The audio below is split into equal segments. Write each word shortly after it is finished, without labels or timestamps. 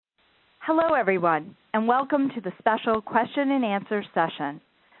Hello, everyone, and welcome to the special question and answer session.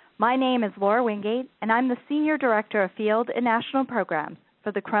 My name is Laura Wingate, and I'm the Senior Director of Field and National Programs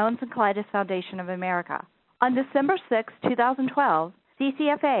for the Crohn's and Colitis Foundation of America. On December 6, 2012,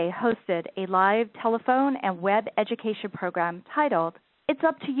 CCFA hosted a live telephone and web education program titled, It's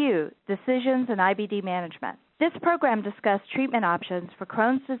Up to You, Decisions in IBD Management. This program discussed treatment options for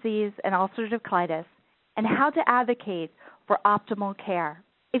Crohn's disease and ulcerative colitis and how to advocate for optimal care.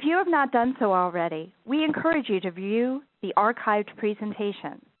 If you have not done so already, we encourage you to view the archived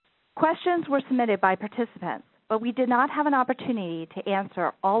presentation. Questions were submitted by participants, but we did not have an opportunity to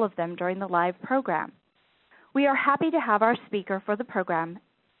answer all of them during the live program. We are happy to have our speaker for the program,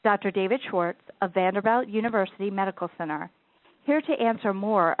 Dr. David Schwartz of Vanderbilt University Medical Center, here to answer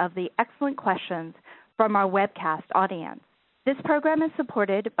more of the excellent questions from our webcast audience. This program is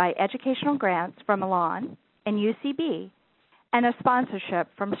supported by educational grants from Elan and UCB and a sponsorship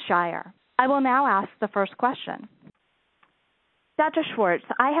from Shire. I will now ask the first question. Dr. Schwartz,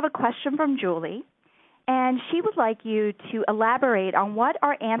 I have a question from Julie, and she would like you to elaborate on what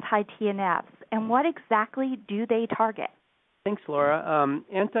are anti-TNFs and what exactly do they target? Thanks, Laura.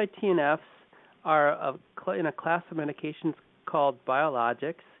 Anti-TNFs are in a class of medications called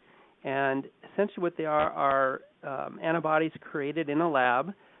biologics, and essentially what they are antibodies created in a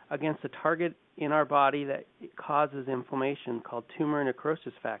lab against a target in our body that causes inflammation called tumor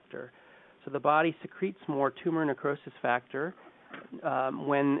necrosis factor. So the body secretes more tumor necrosis factor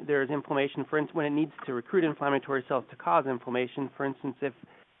when there's inflammation, for instance, when it needs to recruit inflammatory cells to cause inflammation. For instance, if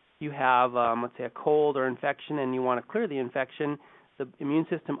you have, let's say, a cold or infection and you want to clear the infection, the immune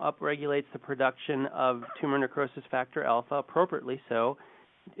system upregulates the production of tumor necrosis factor alpha, appropriately so,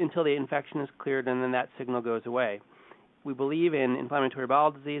 until the infection is cleared, and then that signal goes away. We believe in inflammatory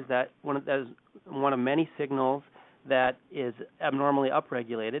bowel disease that is one of many signals that is abnormally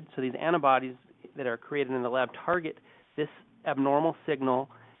upregulated. So these antibodies that are created in the lab target this abnormal signal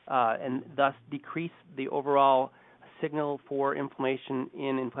and thus decrease the overall signal for inflammation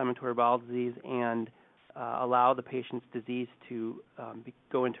in inflammatory bowel disease and allow the patient's disease to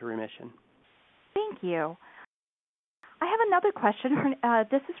go into remission. Thank you. I have another question.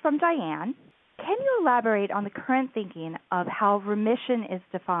 This is from Diane. Can you elaborate on the current thinking of how remission is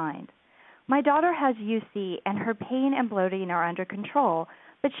defined? My daughter has UC and her pain and bloating are under control,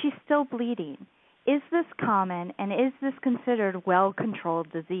 but she's still bleeding. Is this common, and is this considered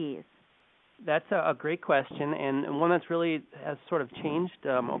well-controlled disease? That's a great question, and one that's really has sort of changed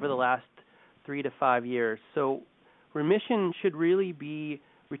over the last 3 to 5 years. So remission should really be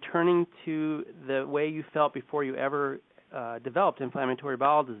returning to the way you felt before you ever developed inflammatory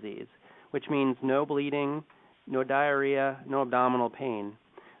bowel disease, which means no bleeding, no diarrhea, no abdominal pain.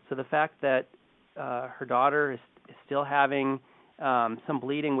 So the fact that her daughter is still having some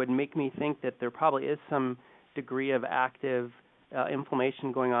bleeding would make me think that there probably is some degree of active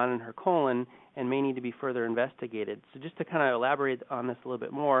inflammation going on in her colon and may need to be further investigated. So just to kind of elaborate on this a little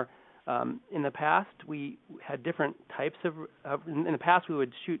bit more, in the past we had different types of in the past we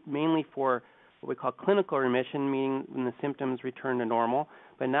would shoot mainly for what we call clinical remission, meaning when the symptoms return to normal.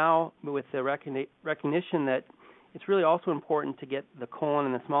 But now with the recognition that it's really also important to get the colon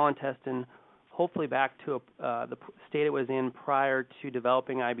and the small intestine hopefully back to the state it was in prior to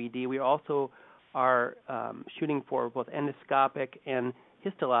developing IBD, we also are shooting for both endoscopic and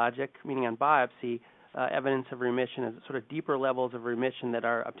histologic, meaning on biopsy, evidence of remission as sort of deeper levels of remission that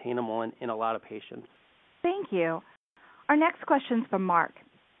are obtainable in a lot of patients. Thank you. Our next question is from Mark,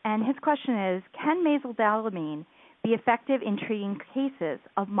 and his question is, can mesaldolamine be effective in treating cases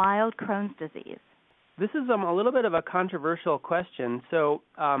of mild Crohn's disease? This is a little bit of a controversial question. So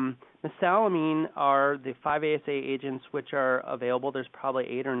mesalamine are the 5-ASA agents which are available. There's probably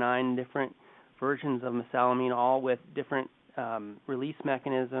 8 or 9 different versions of mesalamine, all with different release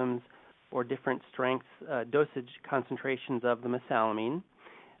mechanisms or different strengths, dosage concentrations of the mesalamine.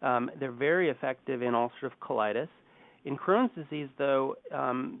 They're very effective in ulcerative colitis. In Crohn's disease, though,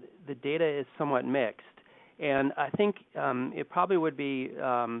 the data is somewhat mixed. And I think it probably would be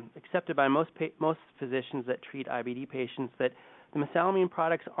accepted by most physicians that treat IBD patients that the mesalamine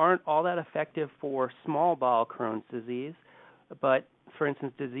products aren't all that effective for small bowel Crohn's disease, but for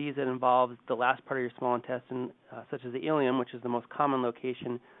instance, disease that involves the last part of your small intestine, such as the ileum, which is the most common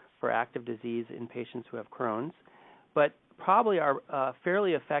location for active disease in patients who have Crohn's, but probably are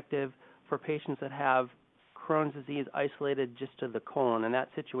fairly effective for patients that have Crohn's disease isolated just to the colon. In that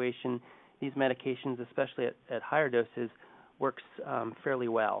situation, these medications, especially at higher doses, works fairly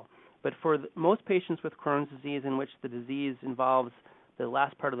well. But for most patients with Crohn's disease in which the disease involves the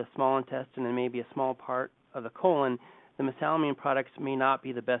last part of the small intestine and maybe a small part of the colon, the mesalamine products may not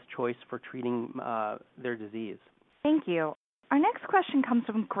be the best choice for treating their disease. Thank you. Our next question comes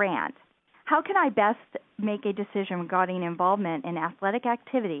from Grant. How can I best make a decision regarding involvement in athletic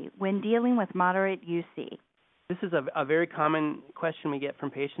activity when dealing with moderate UC? This is a very common question we get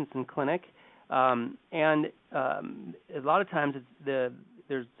from patients in clinic, and a lot of times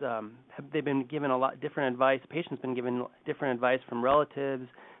they've been given a lot different advice. Patients been given different advice from relatives,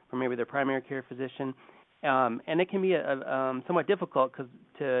 from maybe their primary care physician, and it can be somewhat difficult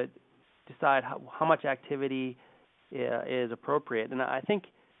to decide how much activity is appropriate. And I think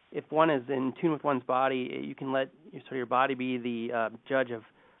if one is in tune with one's body, you can let your body be the judge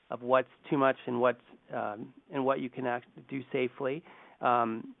of what's too much and what you can actually do safely.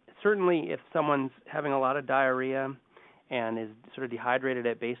 Certainly, if someone's having a lot of diarrhea and is sort of dehydrated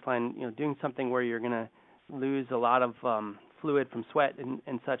at baseline, doing something where you're going to lose a lot of fluid from sweat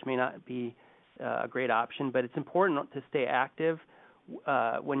and such may not be a great option. But it's important to stay active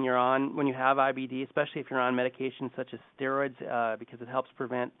when you have IBD, especially if you're on medications such as steroids, because it helps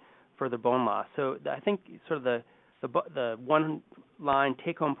prevent further bone loss. So I think sort of the one-line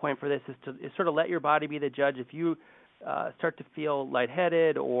take-home point for this is sort of let your body be the judge. If you start to feel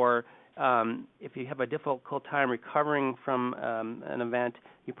lightheaded or if you have a difficult time recovering from an event,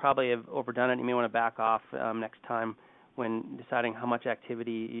 you probably have overdone it. You may want to back off next time when deciding how much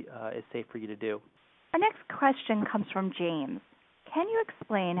activity is safe for you to do. Our next question comes from James. Can you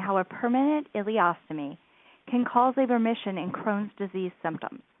explain how a permanent ileostomy can cause a remission in Crohn's disease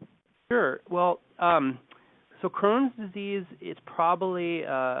symptoms? Sure. Well, so Crohn's disease is probably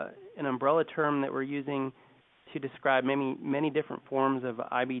an umbrella term that we're using to describe many different forms of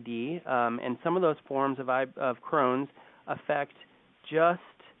IBD, and some of those forms of Crohn's affect just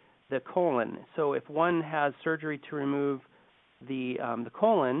the colon. So if one has surgery to remove the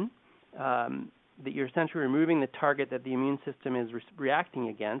colon, that you're essentially removing the target that the immune system is reacting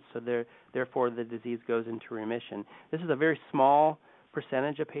against, so therefore the disease goes into remission. This is a very small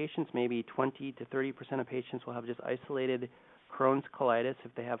percentage of patients, maybe 20 to 30% of patients will have just isolated Crohn's colitis.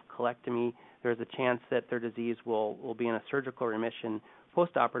 If they have colectomy, there's a chance that their disease will be in a surgical remission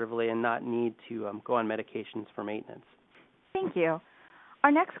postoperatively and not need to go on medications for maintenance. Thank you.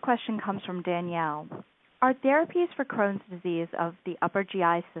 Our next question comes from Danielle. Are therapies for Crohn's disease of the upper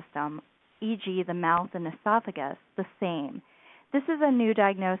GI system, e.g. the mouth and esophagus, the same? This is a new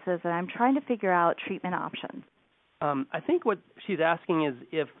diagnosis, and I'm trying to figure out treatment options. I think what she's asking is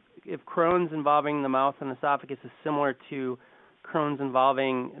if Crohn's involving the mouth and esophagus is similar to Crohn's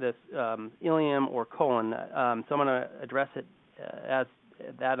involving the ileum or colon. So I'm going to address it as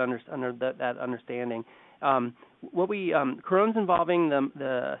that under that understanding. Crohn's involving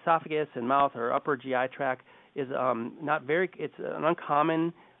the esophagus and mouth or upper GI tract is it's an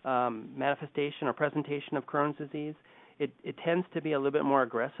uncommon manifestation or presentation of Crohn's disease. It tends to be a little bit more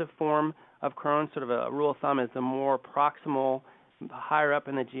aggressive form of Crohn's. Sort of a rule of thumb is the more proximal, higher up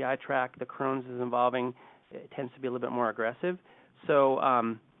in the GI tract the Crohn's is involving, it tends to be a little bit more aggressive. So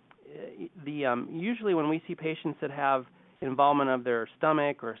usually when we see patients that have involvement of their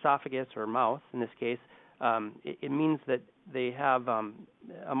stomach or esophagus or mouth, in this case, it means that they have a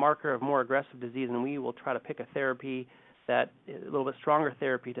marker of more aggressive disease, and we will try to pick a therapy a little bit stronger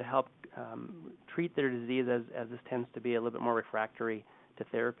therapy to help treat their disease as this tends to be a little bit more refractory to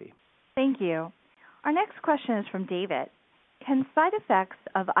therapy. Thank you. Our next question is from David. Can side effects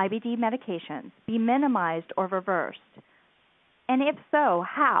of IBD medications be minimized or reversed? And if so,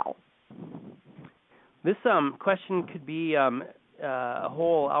 how? This question could be a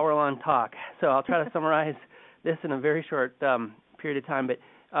whole hour-long talk, so I'll try to summarize this in a very short period of time. But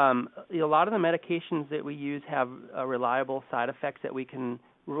a lot of the medications that we use have reliable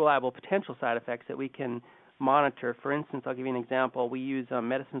potential side effects that we can monitor. For instance, I'll give you an example. We use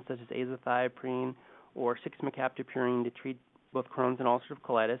medicines such as azathioprine or 6-mercaptopurine to treat both Crohn's and ulcerative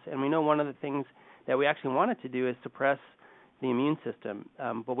colitis, and we know one of the things that we actually want it to do is suppress the immune system,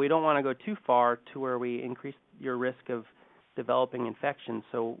 but we don't want to go too far to where we increase your risk of developing infections.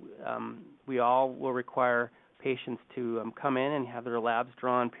 So we all will require patients to come in and have their labs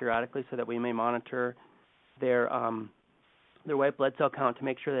drawn periodically so that we may monitor their white blood cell count to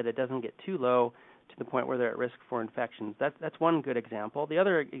make sure that it doesn't get too low to the point where they're at risk for infections. That's one good example. The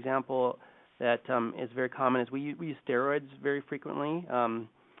other example that is very common is we use steroids very frequently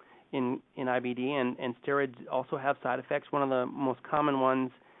in IBD, and steroids also have side effects. One of the most common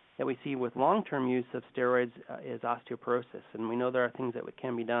ones that we see with long-term use of steroids is osteoporosis, and we know there are things that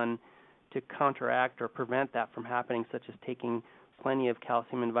can be done to counteract or prevent that from happening, such as taking plenty of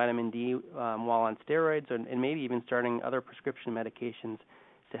calcium and vitamin D while on steroids, and maybe even starting other prescription medications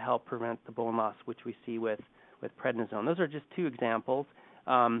to help prevent the bone loss, which we see with with prednisone. Those are just two examples.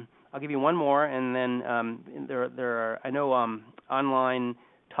 I'll give you one more, and then there are, I know, online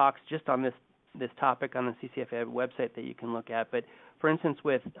talks just on this topic on the CCFA website that you can look at. But for instance,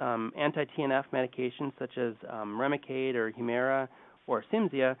 with anti-TNF medications such as Remicade or Humira or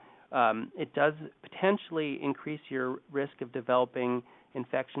Cimzia, it does potentially increase your risk of developing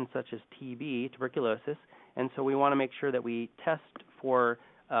infections such as TB, tuberculosis, and so we want to make sure that we test for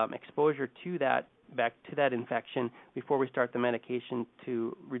exposure to that infection before we start the medication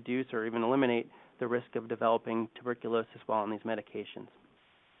to reduce or even eliminate the risk of developing tuberculosis while on these medications.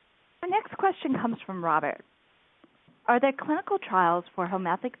 Our next question comes from Robert. Are there clinical trials for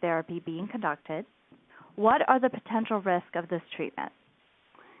homeopathic therapy being conducted? What are the potential risks of this treatment?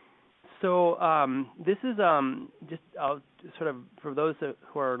 So this is just I'll sort of, for those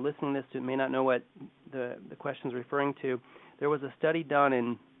who are listening to this who may not know what the question is referring to, there was a study done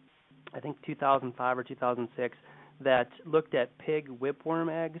in, I think, 2005 or 2006 that looked at pig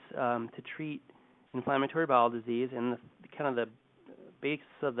whipworm eggs to treat inflammatory bowel disease, and the basis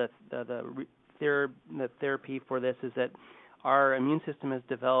of the therapy for this is that our immune system has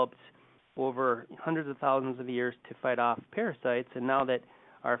developed over hundreds of thousands of years to fight off parasites, and now that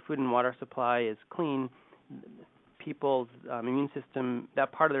our food and water supply is clean, people's immune system,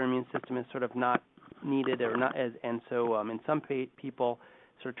 that part of their immune system is sort of not needed or not, and so in some people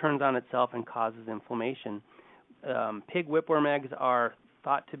sort of turns on itself and causes inflammation. Pig whipworm eggs are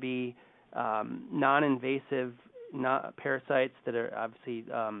thought to be non-invasive parasites that are obviously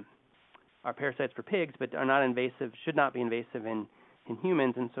are parasites for pigs, but are not invasive, should not be invasive in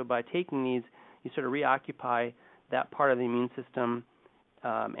humans. And so by taking these, you sort of reoccupy that part of the immune system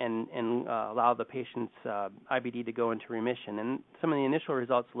and allow the patient's IBD to go into remission. And some of the initial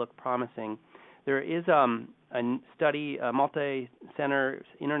results look promising. There is a study, a multi-center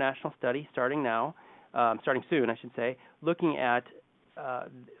international study starting soon, I should say, looking at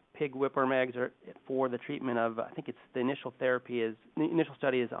pig whipworm eggs for the treatment of, I think it's the initial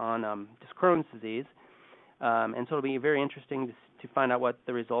study is on just Crohn's disease. And so it'll be very interesting to find out what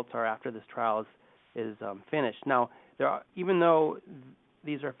the results are after this trial is finished. Now, even though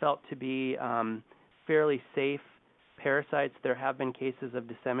these are felt to be fairly safe parasites, there have been cases of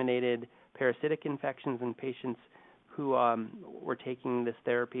disseminated parasitic infections in patients who were taking this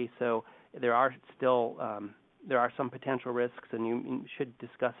therapy. So there are still some potential risks, and you should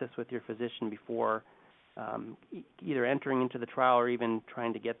discuss this with your physician before either entering into the trial or even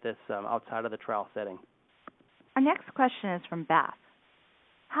trying to get this outside of the trial setting. Our next question is from Beth.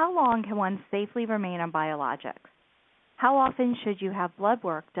 How long can one safely remain on biologics? How often should you have blood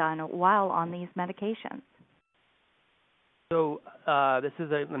work done while on these medications? So this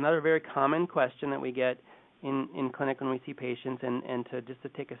is another very common question that we get in clinic when we see patients, and to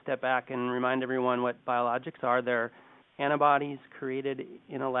take a step back and remind everyone what biologics are. They're antibodies created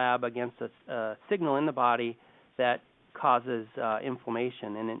in a lab against a signal in the body that causes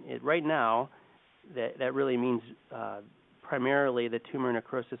inflammation. And right now, that really means primarily the tumor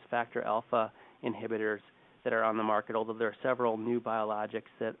necrosis factor alpha inhibitors that are on the market, although there are several new biologics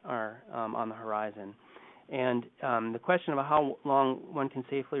that are on the horizon. And the question of how long one can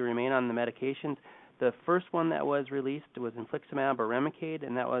safely remain on the medications, the first one that was released was infliximab or Remicade,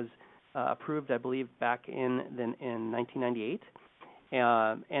 and that was approved, I believe, back in 1998.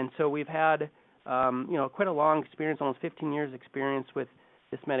 And so we've had quite a long experience, almost 15 years experience with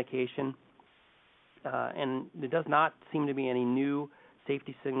this medication, and there does not seem to be any new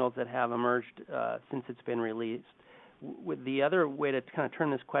safety signals that have emerged since it's been released. With the other way to kind of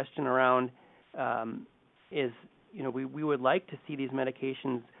turn this question around is, we would like to see these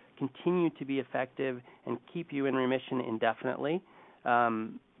medications continue to be effective and keep you in remission indefinitely.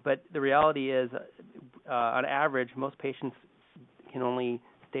 But the reality is, on average, most patients can only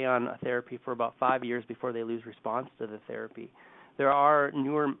stay on a therapy for about 5 years before they lose response to the therapy. There are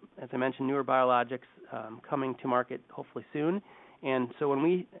newer, as I mentioned, newer biologics coming to market hopefully soon. And so when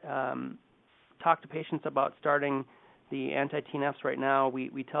we talk to patients about starting the anti-TNFs right now,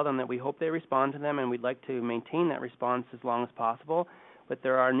 we tell them that we hope they respond to them, and we'd like to maintain that response as long as possible. But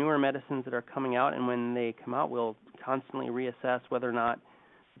there are newer medicines that are coming out, and when they come out, we'll constantly reassess whether or not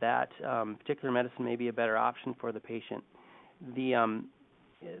that particular medicine may be a better option for the patient. The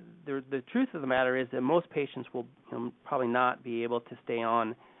truth of the matter is that most patients will probably not be able to stay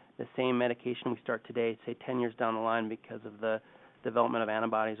on the same medication we start today, say 10 years down the line, because of the development of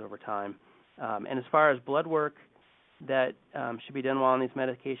antibodies over time. And as far as blood work that should be done while on these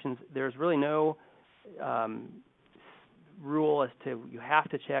medications, there's really no rule as to you have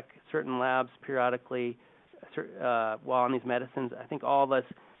to check certain labs periodically while on these medicines. I think all of us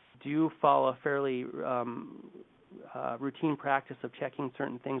do follow a fairly routine practice of checking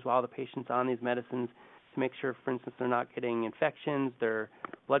certain things while the patient's on these medicines to make sure, for instance, they're not getting infections, their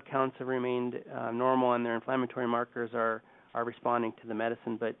blood counts have remained normal, and their inflammatory markers are responding to the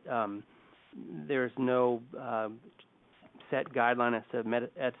medicine. But there's no set guideline as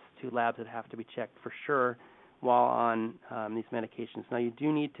to labs that have to be checked for sure while on these medications. Now, you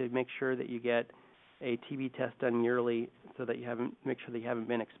do need to make sure that you get a TB test done yearly so that make sure that you haven't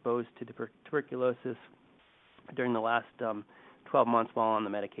been exposed to tuberculosis during the last 12 months while on the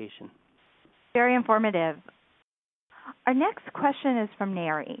medication. Very informative. Our next question is from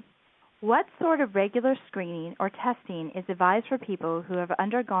Neri. What sort of regular screening or testing is advised for people who have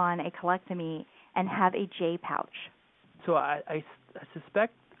undergone a colectomy and have a J pouch? So I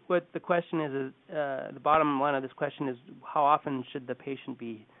suspect what the question is the bottom line of this question is how often should the patient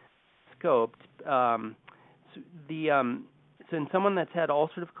be scoped? So in someone that's had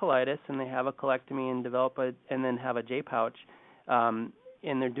ulcerative colitis and they have a colectomy and then have a J pouch,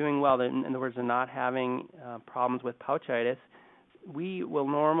 and they're doing well, in other words, they're not having problems with pouchitis, we will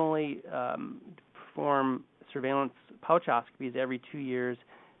normally perform surveillance pouchoscopies every 2 years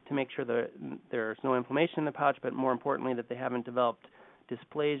to make sure that there's no inflammation in the pouch, but more importantly that they haven't developed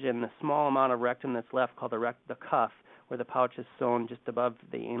dysplasia in the small amount of rectum that's left called the cuff, where the pouch is sewn just above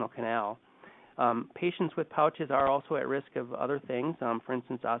the anal canal. Patients with pouches are also at risk of other things, for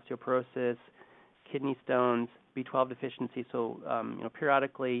instance, osteoporosis, kidney stones, B12 deficiency. So,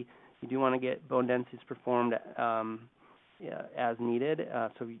 periodically you do want to get bone densities performed as needed.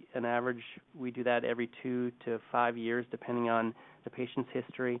 So, on average, we do that every 2 to 5 years, depending on the patient's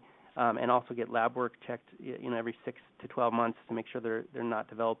history, and also get lab work checked, every 6 to 12 months to make sure they're not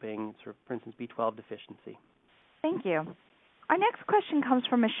developing, for instance, B12 deficiency. Thank you. Our next question comes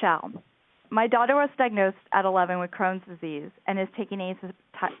from Michelle. My daughter was diagnosed at 11 with Crohn's disease and is taking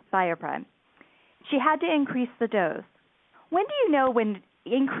azathioprine. She had to increase the dose. When do you know when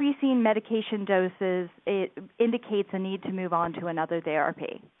increasing medication doses indicates a need to move on to another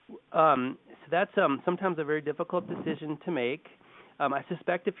therapy? So that's sometimes a very difficult decision to make. I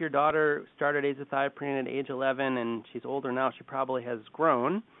suspect if your daughter started azathioprine at age 11 and she's older now, she probably has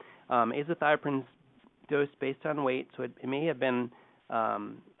grown. Azathiopриne's dosed based on weight, so it may have been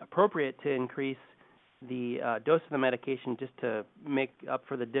appropriate to increase the dose of the medication just to make up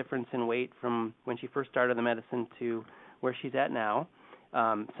for the difference in weight from when she first started the medicine to where she's at now.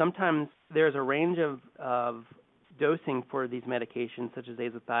 Sometimes there's a range of dosing for these medications, such as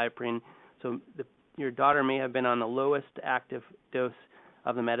azathioprine. So your daughter may have been on the lowest active dose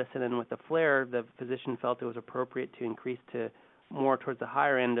of the medicine, and with the flare, the physician felt it was appropriate to increase to more towards the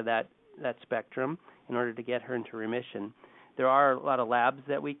higher end of that spectrum in order to get her into remission. There are a lot of labs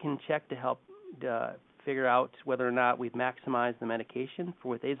that we can check to help figure out whether or not we've maximized the medication.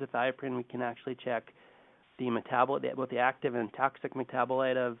 With azathioprine, we can actually check the metabolite, both the active and toxic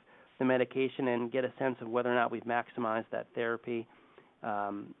metabolite of the medication, and get a sense of whether or not we've maximized that therapy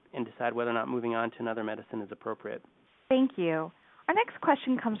and decide whether or not moving on to another medicine is appropriate. Thank you. Our next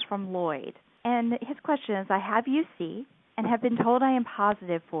question comes from Lloyd, and his question is, I have UC and have been told I am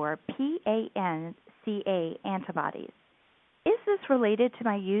positive for PANCA antibodies. Is this related to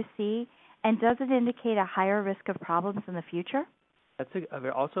my UC, and does it indicate a higher risk of problems in the future? That's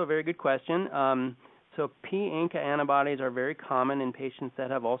also a very good question. So P-ANCA antibodies are very common in patients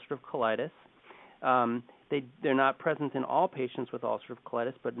that have ulcerative colitis. They're not present in all patients with ulcerative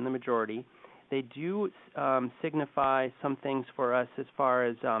colitis, but in the majority. They do signify some things for us as far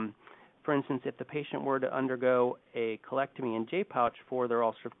as, for instance, if the patient were to undergo a colectomy and J-pouch for their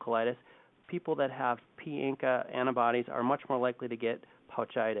ulcerative colitis, people that have P-ANCA antibodies are much more likely to get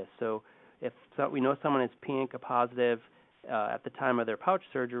pouchitis. So if we know someone is P-ANCA positive at the time of their pouch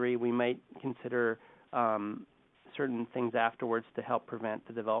surgery, we might consider certain things afterwards to help prevent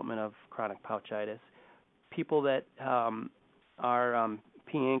the development of chronic pouchitis. People that are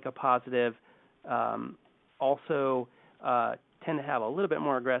P-ANCA positive also tend to have a little bit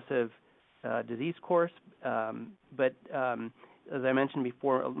more aggressive disease course, but as I mentioned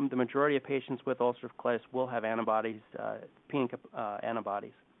before, the majority of patients with ulcerative colitis will have antibodies, P-ANCA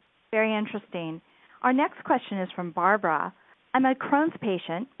antibodies. Very interesting. Our next question is from Barbara. I'm a Crohn's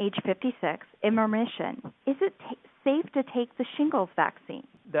patient, age 56, in remission. Is it safe to take the shingles vaccine?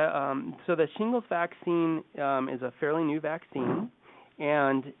 So the shingles vaccine is a fairly new vaccine,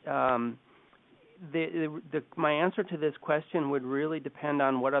 and my answer to this question would really depend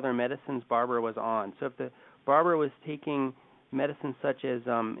on what other medicines Barbara was on. So if Barbara was taking medicines such as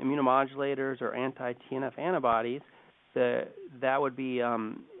immunomodulators or anti-TNF antibodies, it would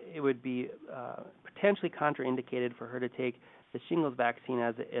be potentially contraindicated for her to take the shingles vaccine,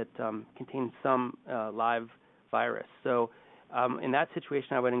 as it contains some live virus. So in that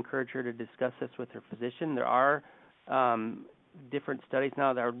situation, I would encourage her to discuss this with her physician. There are different studies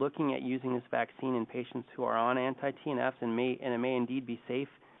now that are looking at using this vaccine in patients who are on anti-TNFs, and it may indeed be safe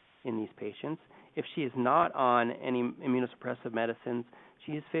in these patients. If she is not on any immunosuppressive medicines,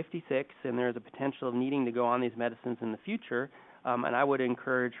 she is 56, and there is a potential of needing to go on these medicines in the future, and I would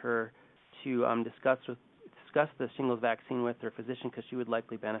encourage her to discuss the shingles vaccine with her physician, because she would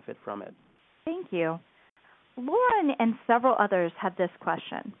likely benefit from it. Thank you. Lauren and several others have this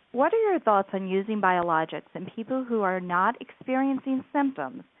question. What are your thoughts on using biologics in people who are not experiencing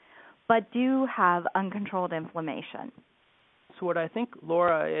symptoms but do have uncontrolled inflammation? So what I think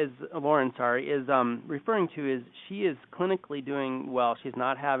Lauren is referring to is she is clinically doing well. She's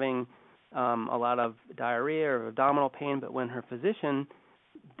not having a lot of diarrhea or abdominal pain, but when her physician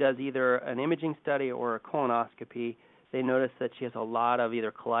does either an imaging study or a colonoscopy, they notice that she has a lot of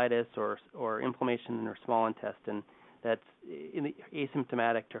either colitis or inflammation in her small intestine that's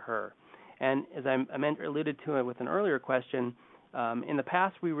asymptomatic to her. And as I alluded to it with an earlier question, in the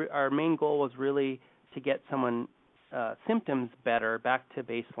past our main goal was really to get someone symptoms better back to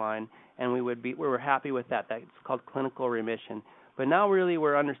baseline, and we were happy with that. That's called clinical remission. But now really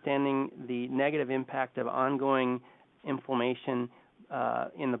we're understanding the negative impact of ongoing inflammation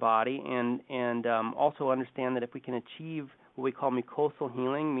in the body, and also understand that if we can achieve what we call mucosal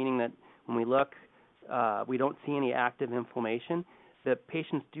healing, meaning that when we look, we don't see any active inflammation, the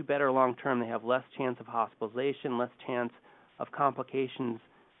patients do better long term. They have less chance of hospitalization, less chance of complications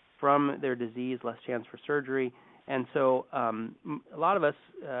from their disease, less chance for surgery. And so a lot of us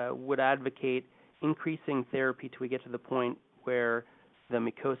would advocate increasing therapy till we get to the point where the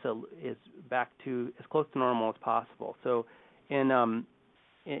mucosa is back to as close to normal as possible. So to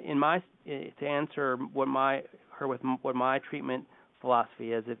answer what my treatment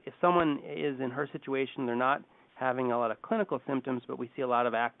philosophy is, if someone is in her situation, they're not having a lot of clinical symptoms, but we see a lot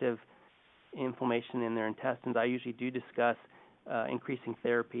of active inflammation in their intestines, I usually do discuss increasing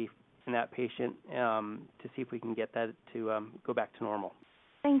therapy in that patient to see if we can get that to go back to normal.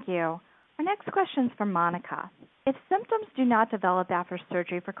 Thank you. Our next question is from Monica. If symptoms do not develop after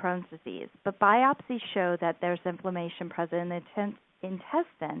surgery for Crohn's disease, but biopsies show that there's inflammation present in the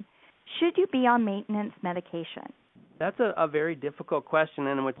intestine, should you be on maintenance medication? That's a very difficult question,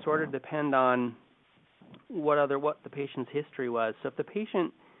 and it would sort of depend on what the patient's history was. So if the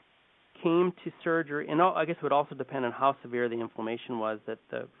patient came to surgery, and I guess it would also depend on how severe the inflammation was that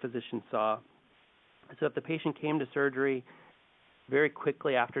the physician saw. So if the patient came to surgery very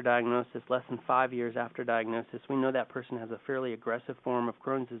quickly after diagnosis, less than 5 years after diagnosis, we know that person has a fairly aggressive form of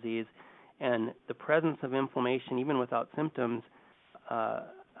Crohn's disease, and the presence of inflammation, even without symptoms,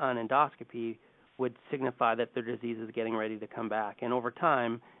 on endoscopy would signify that their disease is getting ready to come back. And over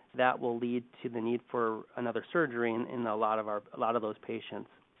time, that will lead to the need for another surgery in a lot of those patients.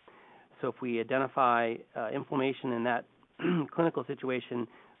 So if we identify inflammation in that clinical situation,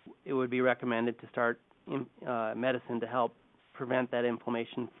 it would be recommended to start medicine to help prevent that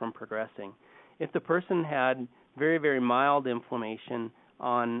inflammation from progressing. If the person had very, very mild inflammation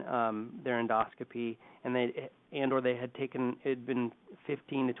on their endoscopy, and they had taken, it had been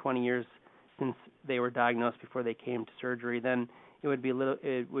 15 to 20 years since they were diagnosed before they came to surgery, then it would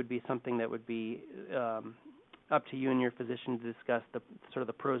be something that would be up to you and your physician to discuss the sort of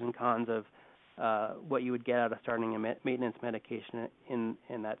the pros and cons of what you would get out of starting a maintenance medication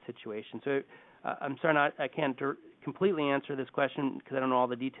in that situation. So I'm sorry, I can't completely answer this question because I don't know all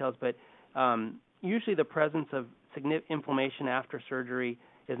the details, but usually the presence of significant inflammation after surgery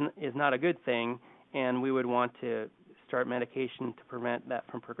is not a good thing, and we would want to start medication to prevent that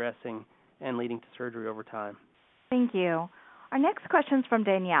from progressing and leading to surgery over time. Thank you. Our next question is from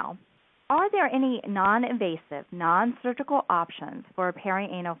Danielle. Are there any non-invasive, non-surgical options for a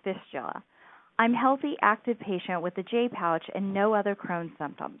perianal fistula? I'm a healthy, active patient with a J pouch and no other Crohn's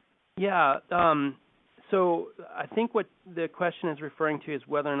symptoms. Yeah. So I think what the question is referring to is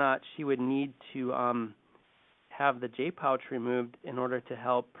whether or not she would need to have the J pouch removed in order to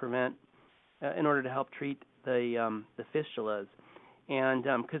help treat the fistulas, and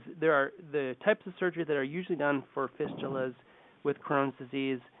because there are the types of surgery that are usually done for fistulas with Crohn's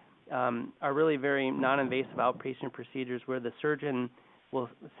disease are really very non-invasive outpatient procedures where the surgeon will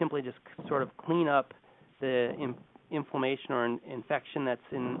simply just sort of clean up the inflammation or infection that's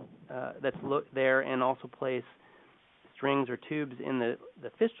there, and also place strings or tubes in the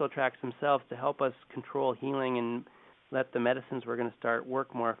fistula tracts themselves to help us control healing and let the medicines we're going to start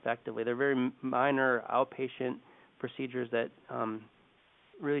work more effectively. They're very minor outpatient procedures that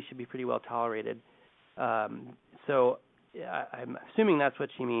really should be pretty well tolerated. So I'm assuming that's what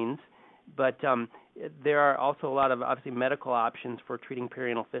she means. But there are also a lot of, obviously, medical options for treating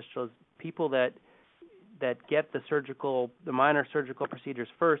perianal fistulas. People that get the minor surgical procedures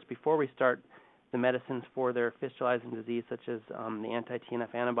first before we start the medicines for their fistulizing disease, such as the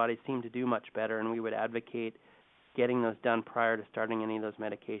anti-TNF antibodies, seem to do much better, and we would advocate getting those done prior to starting any of those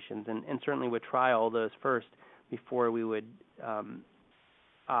medications, and certainly would try all those first before we would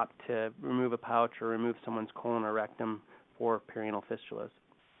opt to remove a pouch or remove someone's colon or rectum for perianal fistulas.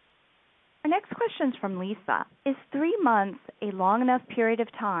 Our next question is from Lisa. Is 3 months a long enough period of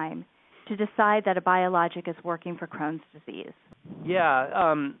time to decide that a biologic is working for Crohn's disease?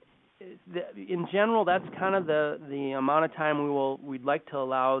 Yeah. In general, that's kind of the amount of time we'd like to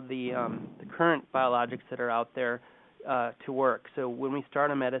allow the current biologics that are out there to work. So when we start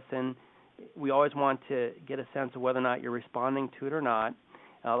a medicine, we always want to get a sense of whether or not you're responding to it or not.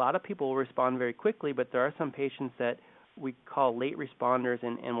 A lot of people will respond very quickly, but there are some patients that we call late responders,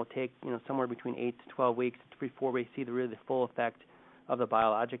 and will take somewhere between 8 to 12 weeks before we see the full effect of the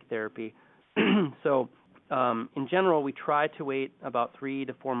biologic therapy. So in general, we try to wait about 3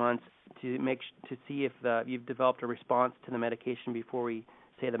 to 4 months to see if you've developed a response to the medication before we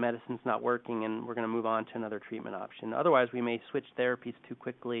say the medicine's not working and we're going to move on to another treatment option. Otherwise, we may switch therapies too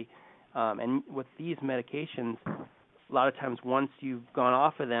quickly. And with these medications, a lot of times once you've gone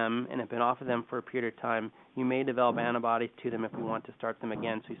off of them and have been off of them for a period of time, you may develop antibodies to them if we want to start them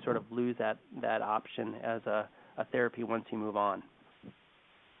again. So you sort of lose that option as a therapy once you move on.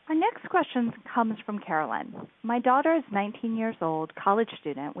 Our next question comes from Carolyn. My daughter is 19 years old, college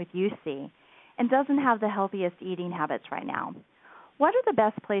student with UC, and doesn't have the healthiest eating habits right now. What are the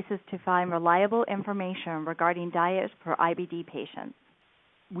best places to find reliable information regarding diet for IBD patients?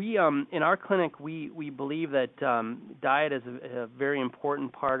 We, in our clinic, we believe that diet is a very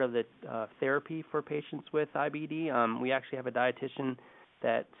important part of the therapy for patients with IBD. We actually have a dietitian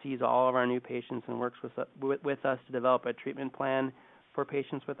that sees all of our new patients and works with us to develop a treatment plan for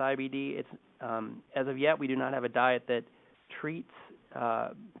patients with IBD. It's as of yet, we do not have a diet that treats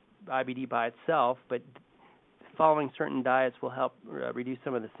IBD by itself, but following certain diets will help reduce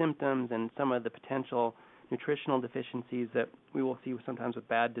some of the symptoms and some of the potential nutritional deficiencies that we will see sometimes with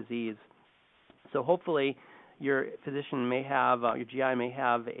bad disease. So hopefully your physician may have, your GI may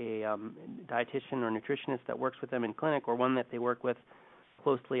have a dietitian or nutritionist that works with them in clinic, or one that they work with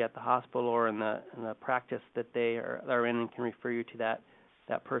closely at the hospital or in the practice that they are in, and can refer you to that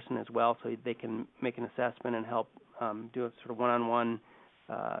person as well, so they can make an assessment and help do a sort of one-on-one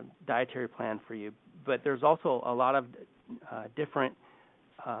dietary plan for you. But there's also a lot of different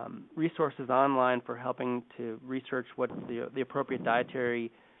resources online for helping to research what the appropriate dietary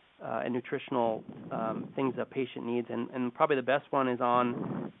and nutritional things a patient needs. And probably the best one is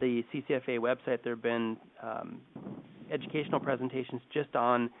on the CCFA website. There have been educational presentations just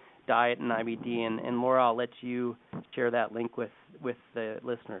on diet and IBD. And Laura, I'll let you share that link with the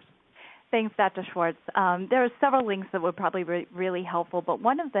listeners. Thanks, Dr. Schwartz. There are several links that would probably be really helpful, but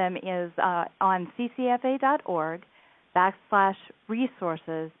one of them is on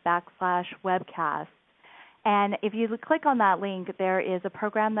ccfa.org/resources/webcast. And if you click on that link, there is a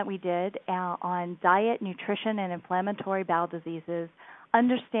program that we did on diet, nutrition, and inflammatory bowel diseases,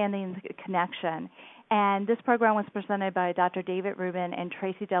 understanding the connection. And this program was presented by Dr. David Rubin and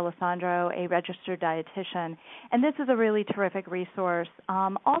Tracy D'Alessandro, a registered dietitian. And this is a really terrific resource.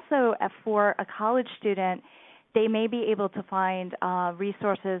 Also, for a college student, they may be able to find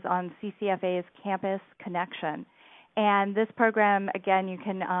resources on CCFA's Campus Connection. And this program, again, you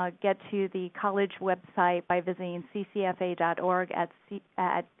can get to the college website by visiting ccfa.org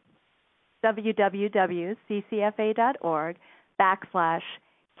at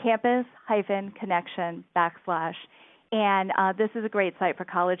www.ccfa.org/campus-connection/. And this is a great site for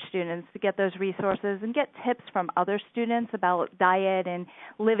college students to get those resources and get tips from other students about diet and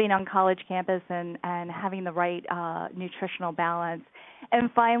living on college campus and having the right nutritional balance.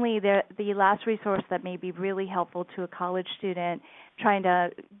 And finally, the last resource that may be really helpful to a college student trying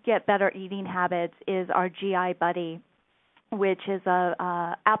to get better eating habits is our GI Buddy, which is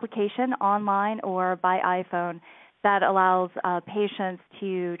a application online or by iPhone that allows patients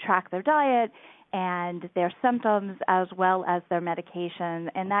to track their diet and their symptoms as well as their medication.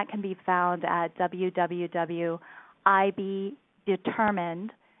 And that can be found at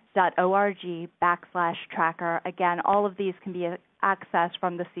www.ibdetermined.org/tracker. Again, all of these can be accessed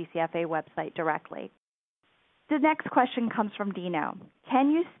from the CCFA website directly. The next question comes from Dino.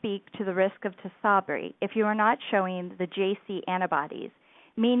 Can you speak to the risk of Tisabri if you are not showing the JC antibodies,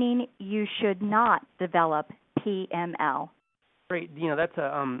 meaning you should not develop PML? Great, Dino. That's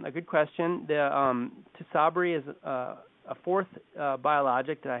a good question. The Tisabri is a fourth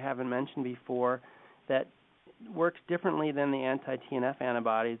biologic that I haven't mentioned before that works differently than the anti-TNF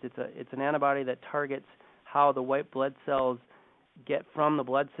antibodies. It's an antibody that targets how the white blood cells get from the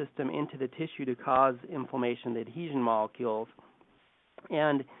blood system into the tissue to cause inflammation, the adhesion molecules.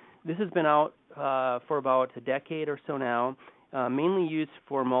 And this has been out for about a decade or so now, mainly used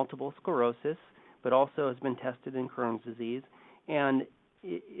for multiple sclerosis, but also has been tested in Crohn's disease. And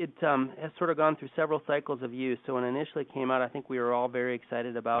it has sort of gone through several cycles of use. So when it initially came out, I think we were all very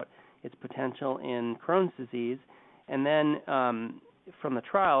excited about its potential in Crohn's disease. And then from the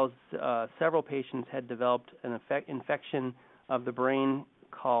trials, several patients had developed an infection of the brain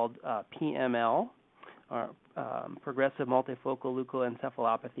called PML, or progressive multifocal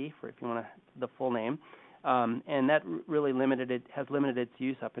leukoencephalopathy, if you want the full name. And that really has limited its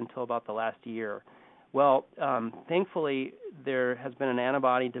use up until about the last year. Well, thankfully, there has been an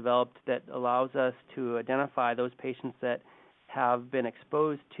antibody developed that allows us to identify those patients that have been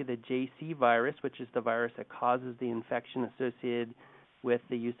exposed to the JC virus, which is the virus that causes the infection associated with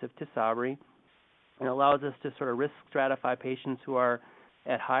the use of Tisabri. It allows us to sort of risk stratify patients who are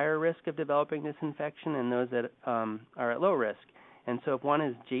at higher risk of developing this infection and those that are at low risk. And so if one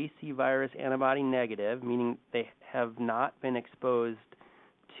is JC virus antibody negative, meaning they have not been exposed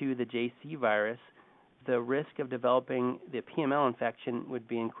to the JC virus, the risk of developing the PML infection would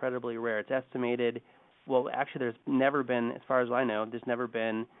be incredibly rare. It's estimated, well, actually there's never been, as far as I know, there's never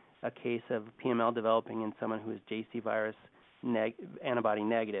been a case of PML developing in someone who is JC virus antibody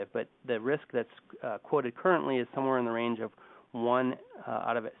negative. But the risk that's quoted currently is somewhere in the range of 1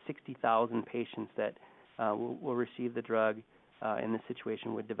 out of 60,000 patients that will receive the drug in this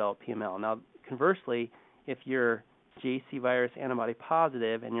situation would develop PML. Now, conversely, if you're JC virus antibody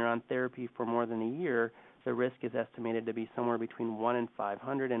positive and you're on therapy for more than a year, the risk is estimated to be somewhere between 1 in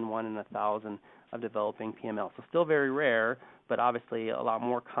 500 and 1 in 1,000 of developing PML. So still very rare, but obviously a lot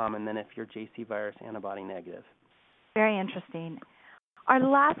more common than if you're JC virus antibody negative. Very interesting. Our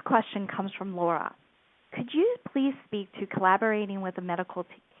last question comes from Laura. Could you please speak to collaborating with a medical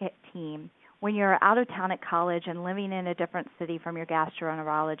team when you're out of town at college and living in a different city from your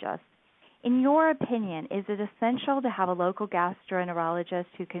gastroenterologist? In your opinion, is it essential to have a local gastroenterologist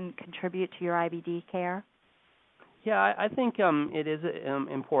who can contribute to your IBD care? Yeah, I think it is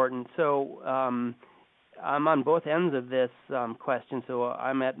important. So I'm on both ends of this question. So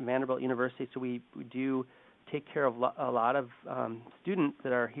I'm at Vanderbilt University, so we do take care of a lot of students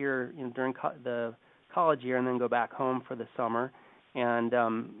that are here during the college year and then go back home for the summer. And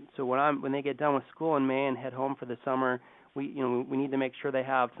so when they get done with school in May and head home for the summer, we need to make sure they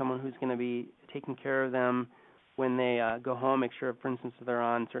have someone who's going to be taking care of them when they go home. Make sure, for instance, if they're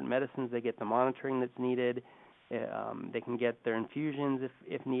on certain medicines, they get the monitoring that's needed. They can get their infusions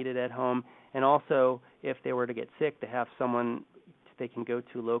if needed at home, and also if they were to get sick, to have someone they can go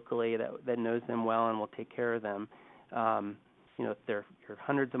to locally that knows them well and will take care of them. If you're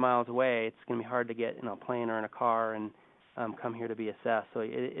hundreds of miles away, it's going to be hard to get in a plane or in a car and come here to be assessed. So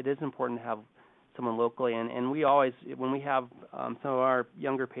it is important to have someone locally, and we always, when we have some of our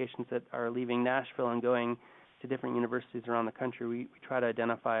younger patients that are leaving Nashville and going to different universities around the country, we try to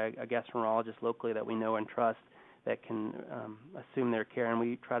identify a gastroenterologist locally that we know and trust that can assume their care, and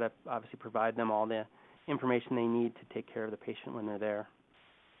we try to obviously provide them all the information they need to take care of the patient when they're there.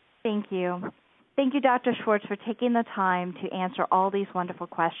 Thank you. Thank you, Dr. Schwartz, for taking the time to answer all these wonderful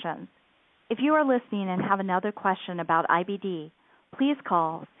questions. If you are listening and have another question about IBD, please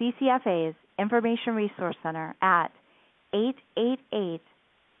call CCFA's Information Resource Center at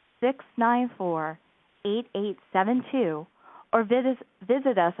 888-694-8872 or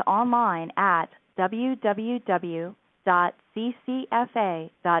visit us online at www.ccfa.org.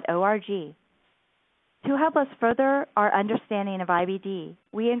 To help us further our understanding of IBD,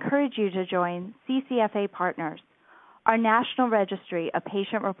 we encourage you to join CCFA Partners, our national registry of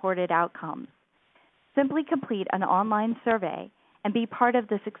patient-reported outcomes. Simply complete an online survey and be part of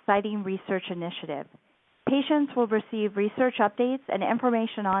this exciting research initiative. Patients will receive research updates and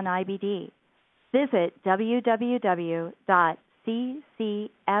information on IBD. Visit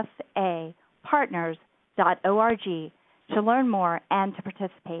www.ccfapartners.org to learn more and to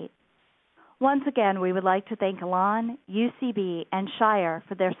participate. Once again, we would like to thank Elan, UCB, and Shire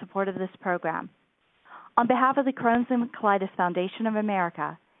for their support of this program. On behalf of the Crohn's and Colitis Foundation of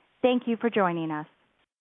America, thank you for joining us.